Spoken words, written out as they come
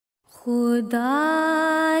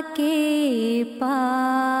خدا کے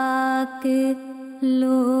پاک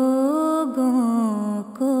لوگوں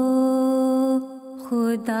کو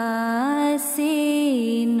خدا سے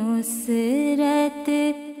نصرت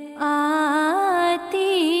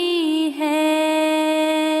آتی ہے،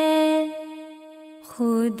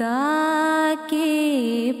 خدا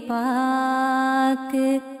کے پاک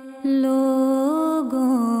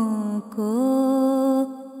لوگوں کو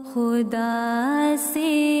خدا سے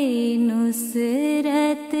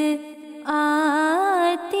نصرت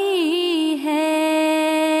آتی ہے،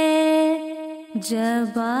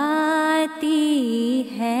 جب آتی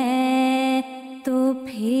ہے تو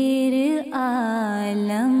پھر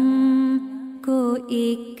عالم کو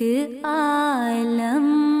ایک عالم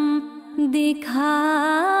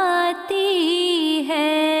دکھاتی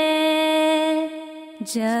ہے،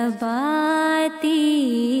 جب آتی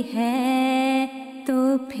ہے تو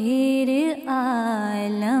پھر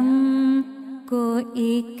عالم کو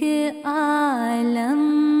ایک عالم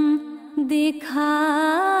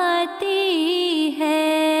دکھاتی ہے،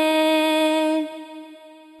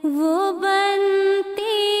 وہ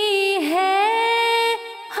بنتی ہے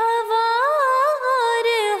ہوا اور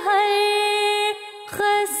ہر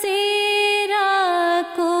خسیرا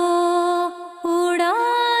کو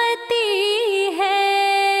اڑاتی ہے،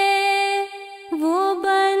 وہ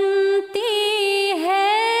بنتی ہے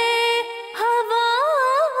ہوا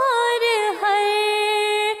اور ہر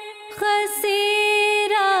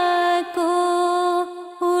خسیرا کو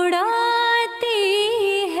اڑاتی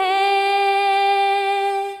ہے،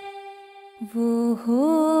 وہ ہو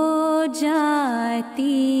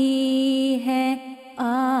جاتی ہے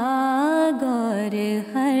آگ اور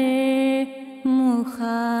ہر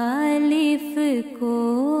مخالف کو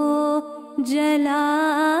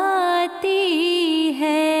جلاتی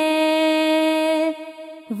ہے،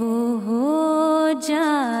 وہ ہو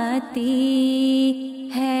جاتی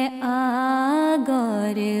ہے آگ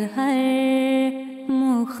اور ہر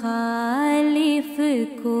مخالف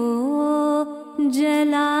کو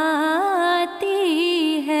جلاتی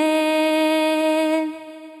ہے،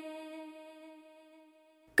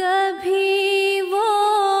 کبھی وہ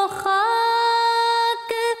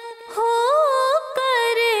خاک ہو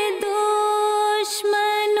کر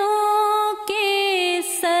دشمنوں کے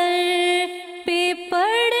سر پہ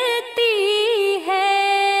پڑتی ہے،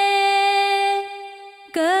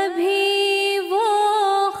 کبھی وہ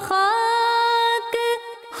خاک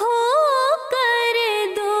ہو کر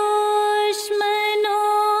دشمنوں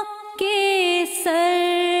کے سر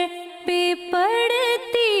پہ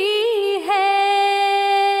پڑتی ہے،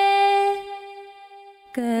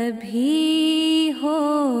 کبھی ہو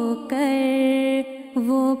کر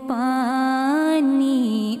وہ پانی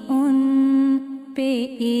ان پہ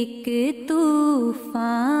ایک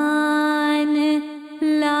طوفان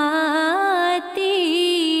لاتی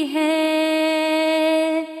ہے،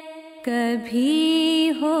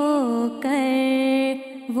 کبھی ہو کر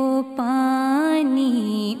وہ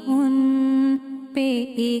پانی ان پہ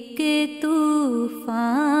ایک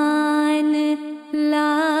طوفان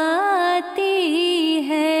لاتی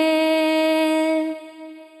ہے،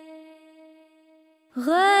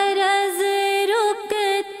 غرض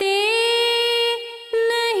رکتے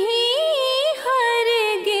نہیں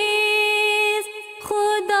ہرگز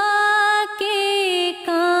خدا کے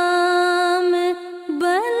کام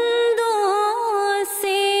بندوں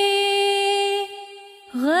سے،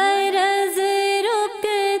 غرض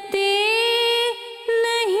رکتے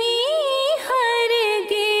نہیں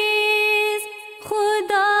ہرگز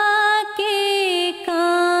خدا کے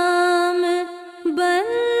کام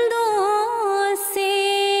بندوں سے،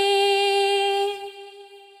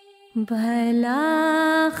 بھلا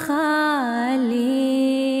خالق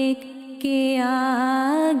کے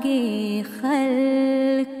آگے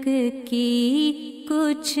خلق کی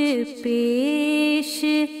کچھ پیش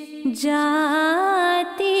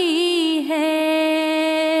جاتی ہے،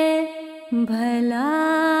 بھلا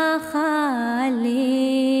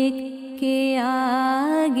خالق کے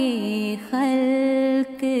آگے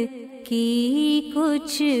خلق کی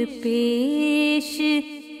کچھ پیش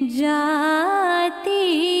جاتی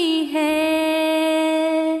ہے،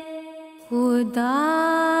 خدا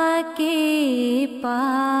کے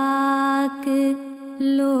پاک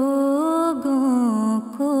لوگوں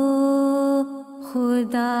کو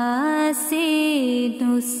خدا سے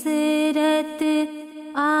نصرت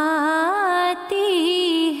آتی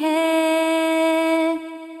ہے،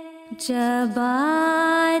 جب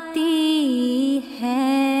آتی ہے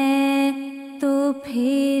تو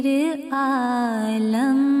پھر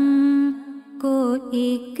عالم کو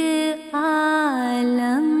ایک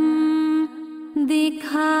عالم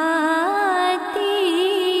دکھا